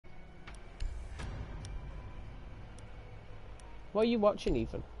What are you watching,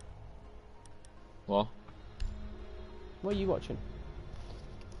 Ethan? What? What are you watching?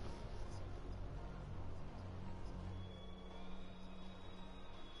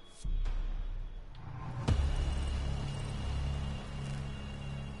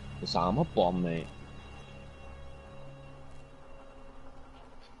 It's armor bomb, mate.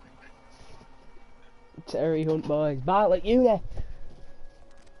 Terry Hunt boys. Battle at you there.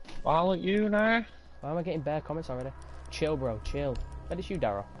 Battle at you now. Why am I getting bare comments already? Chill, bro, chill. That is you,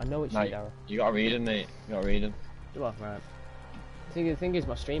 Darrow. I know it's you, Darrow. You gotta read him, mate. You gotta read him. Well, right. The thing is,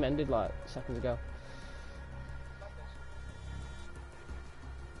 my stream ended like seconds ago.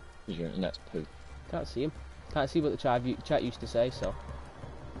 Because your internet's poop. Can't see him. Can't see what the chat used to say, so.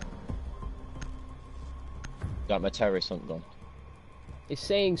 Got my terrorist hunt gun. It's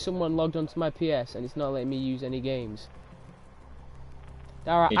saying someone logged onto my PS and it's not letting me use any games.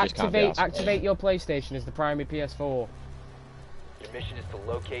 Dara, activate your PlayStation as the primary PS4. Your mission is to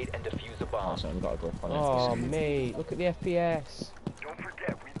locate and defuse a bomb. Oh, so I've got to go on Oh, mate, look at the FPS. Don't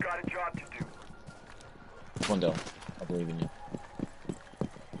forget, we've got a job to do. Come on, Dylan. I believe in you.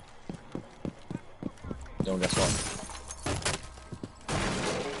 Dylan, guess what?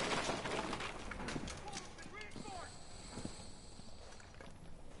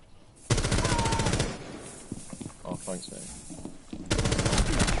 Oh, thanks, mate.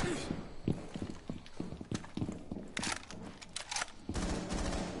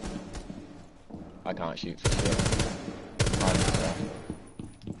 I can't shoot for shit.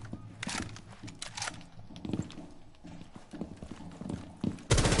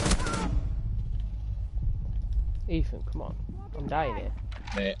 Ethan, come on. I'm dying here.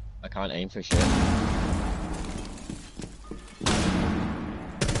 Mate, I can't aim for shit.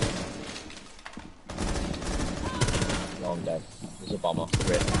 No, I'm dead. There's a bomber.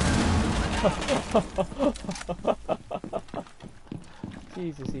 Rip.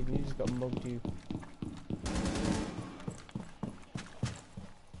 Jesus, Ethan, you just got mugged, you.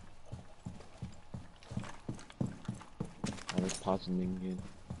 I was passing in.